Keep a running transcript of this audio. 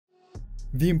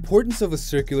The importance of a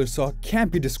circular saw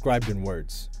can't be described in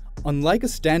words. Unlike a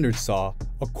standard saw,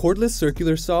 a cordless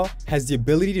circular saw has the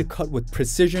ability to cut with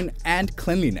precision and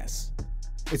cleanliness.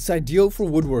 It's ideal for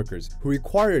woodworkers who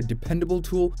require a dependable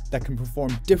tool that can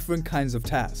perform different kinds of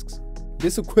tasks.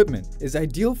 This equipment is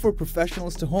ideal for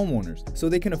professionals to homeowners so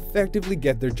they can effectively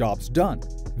get their jobs done.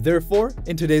 Therefore,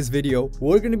 in today's video,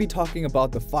 we're going to be talking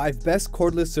about the 5 best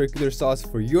cordless circular saws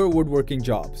for your woodworking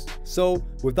jobs. So,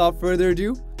 without further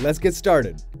ado, let's get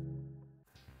started.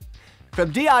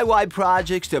 From DIY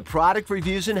projects to product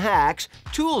reviews and hacks,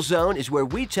 Tool Zone is where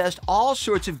we test all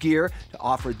sorts of gear to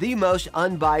offer the most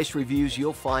unbiased reviews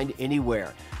you'll find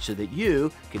anywhere, so that you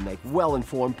can make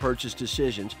well-informed purchase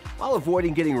decisions while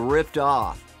avoiding getting ripped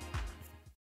off.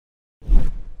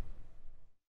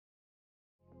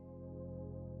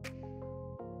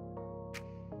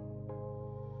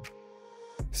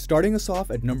 Starting us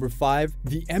off at number 5,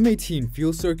 the M18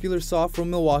 Fuel Circular Saw from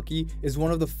Milwaukee is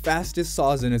one of the fastest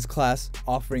saws in its class,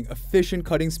 offering efficient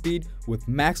cutting speed with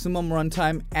maximum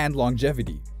runtime and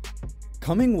longevity.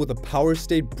 Coming with a power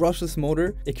state brushless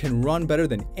motor, it can run better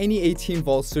than any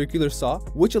 18-volt circular saw,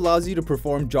 which allows you to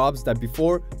perform jobs that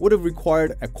before would have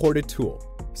required a corded tool.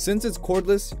 Since it's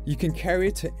cordless, you can carry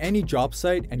it to any job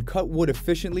site and cut wood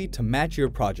efficiently to match your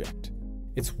project.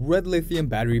 Its red lithium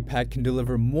battery pack can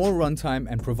deliver more runtime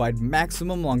and provide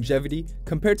maximum longevity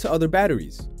compared to other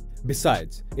batteries.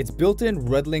 Besides, its built-in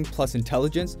RedLink Plus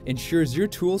intelligence ensures your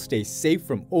tool stays safe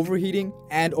from overheating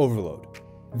and overload.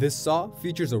 This saw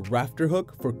features a rafter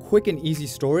hook for quick and easy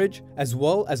storage, as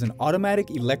well as an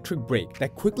automatic electric brake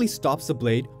that quickly stops the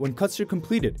blade when cuts are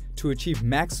completed to achieve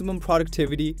maximum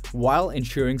productivity while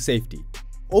ensuring safety.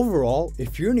 Overall,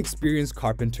 if you're an experienced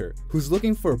carpenter who's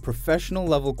looking for a professional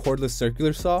level cordless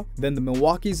circular saw, then the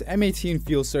Milwaukee's M18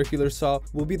 Fuel Circular Saw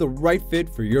will be the right fit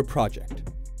for your project.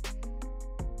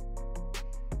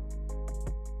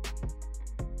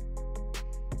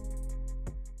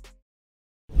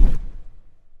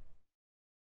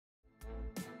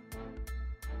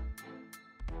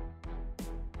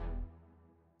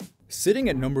 Sitting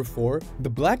at number 4, the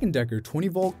Black & Decker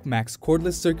 20V Max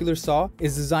Cordless Circular Saw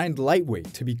is designed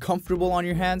lightweight to be comfortable on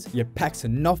your hands, yet packs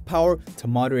enough power to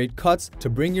moderate cuts to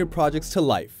bring your projects to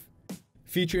life.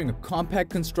 Featuring a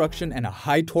compact construction and a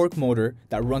high torque motor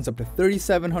that runs up to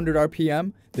 3,700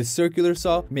 RPM, this circular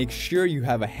saw makes sure you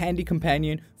have a handy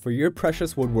companion for your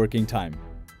precious woodworking time.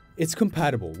 It's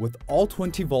compatible with all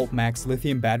 20V max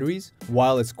lithium batteries,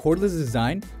 while its cordless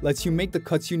design lets you make the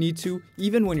cuts you need to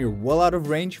even when you're well out of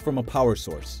range from a power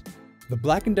source. The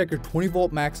Black & Decker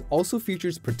 20V Max also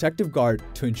features protective guard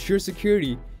to ensure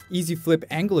security, easy flip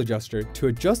angle adjuster to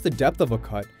adjust the depth of a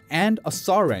cut, and a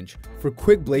saw wrench for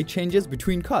quick blade changes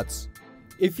between cuts.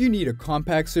 If you need a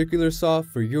compact circular saw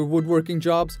for your woodworking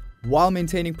jobs while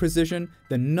maintaining precision,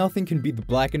 then nothing can beat the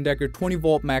Black & Decker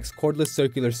 20V Max Cordless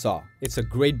Circular Saw. It's a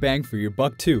great bang for your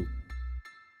buck too.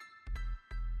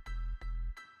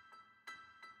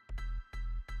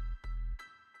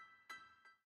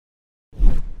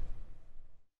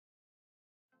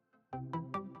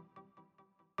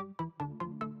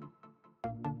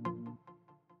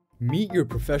 Meet your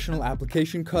professional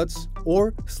application cuts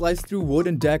or slice through wood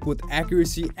and deck with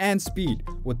accuracy and speed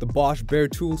with the Bosch Bare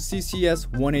Tool CCS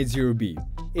 180B.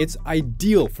 It's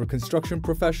ideal for construction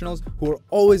professionals who are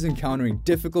always encountering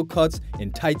difficult cuts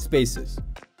in tight spaces.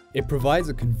 It provides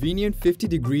a convenient 50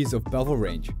 degrees of bevel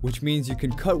range, which means you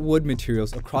can cut wood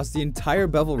materials across the entire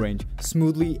bevel range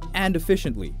smoothly and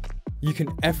efficiently. You can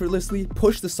effortlessly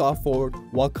push the saw forward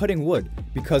while cutting wood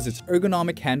because its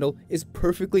ergonomic handle is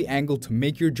perfectly angled to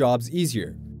make your jobs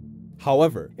easier.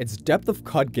 However, its depth of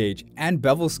cut gauge and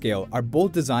bevel scale are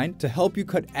both designed to help you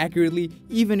cut accurately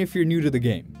even if you're new to the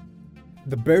game.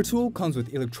 The Bare Tool comes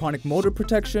with electronic motor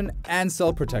protection and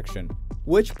cell protection,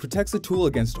 which protects the tool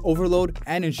against overload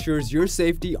and ensures your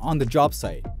safety on the job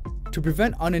site. To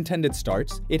prevent unintended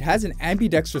starts, it has an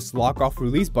ambidextrous lock-off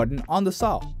release button on the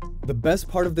saw. The best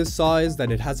part of this saw is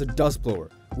that it has a dust blower,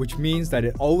 which means that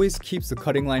it always keeps the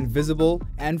cutting line visible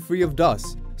and free of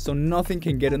dust, so nothing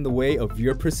can get in the way of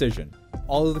your precision.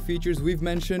 All of the features we've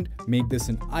mentioned make this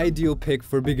an ideal pick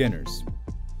for beginners.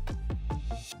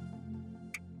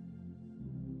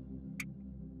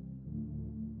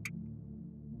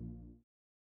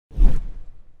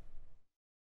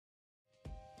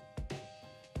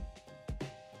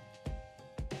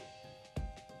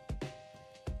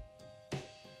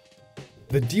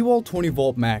 The DeWalt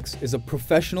 20V Max is a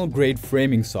professional grade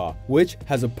framing saw, which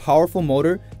has a powerful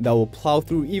motor that will plow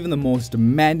through even the most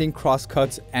demanding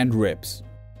crosscuts and rips.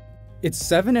 Its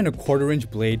 7 1/4 inch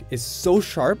blade is so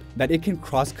sharp that it can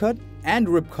crosscut and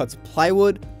rip cuts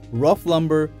plywood, rough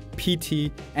lumber,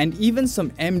 PT, and even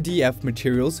some MDF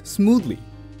materials smoothly.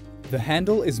 The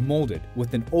handle is molded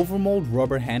with an overmold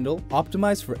rubber handle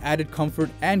optimized for added comfort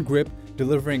and grip,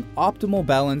 delivering optimal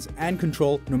balance and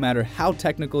control no matter how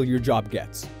technical your job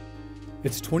gets.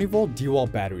 Its 20-volt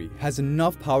DeWalt battery has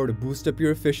enough power to boost up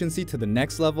your efficiency to the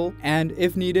next level, and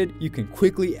if needed, you can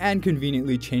quickly and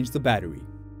conveniently change the battery.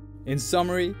 In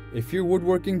summary, if your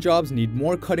woodworking jobs need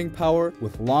more cutting power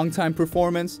with long-time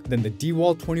performance, then the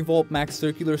DeWalt 20-volt max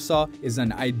circular saw is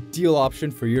an ideal option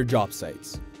for your job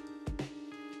sites.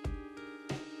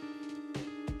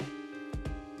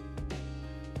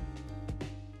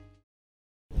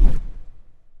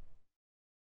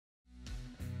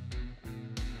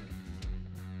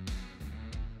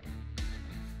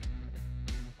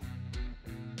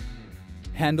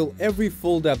 Handle every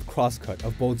full-depth crosscut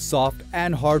of both soft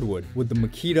and hardwood with the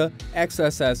Makita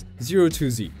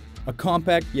XSS02Z, a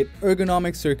compact yet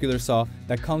ergonomic circular saw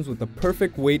that comes with the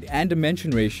perfect weight and dimension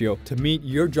ratio to meet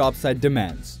your job site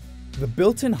demands. The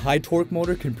built-in high torque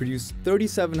motor can produce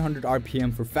 3,700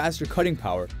 RPM for faster cutting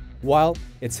power, while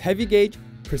its heavy gauge,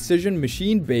 precision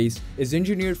machine base is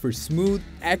engineered for smooth,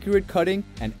 accurate cutting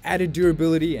and added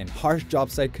durability in harsh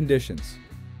job site conditions.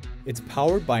 It's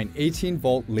powered by an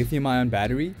 18-volt lithium-ion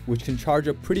battery, which can charge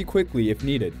up pretty quickly if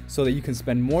needed, so that you can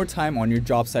spend more time on your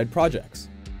job site projects.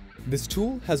 This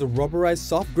tool has a rubberized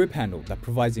soft grip handle that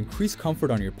provides increased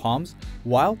comfort on your palms,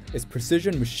 while its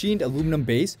precision machined aluminum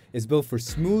base is built for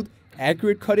smooth,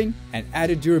 accurate cutting and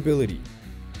added durability.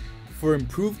 For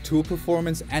improved tool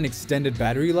performance and extended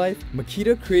battery life,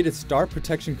 Makita created star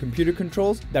protection computer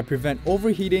controls that prevent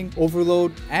overheating,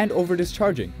 overload, and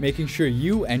over-discharging, making sure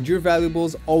you and your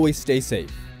valuables always stay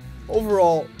safe.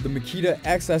 Overall, the Makita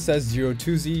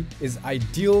XSS02Z is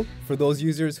ideal for those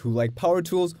users who like power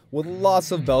tools with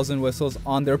lots of bells and whistles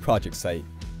on their project site.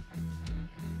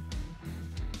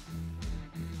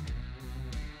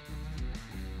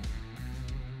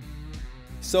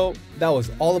 So that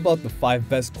was all about the 5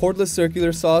 best cordless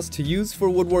circular saws to use for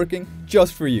woodworking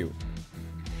just for you.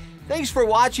 Thanks for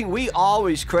watching. We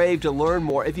always crave to learn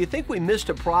more. If you think we missed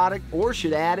a product or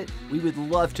should add it, we would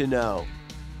love to know.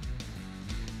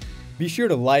 Be sure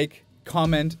to like,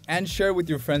 comment, and share with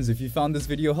your friends if you found this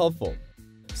video helpful.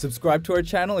 Subscribe to our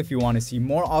channel if you want to see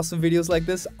more awesome videos like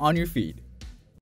this on your feed.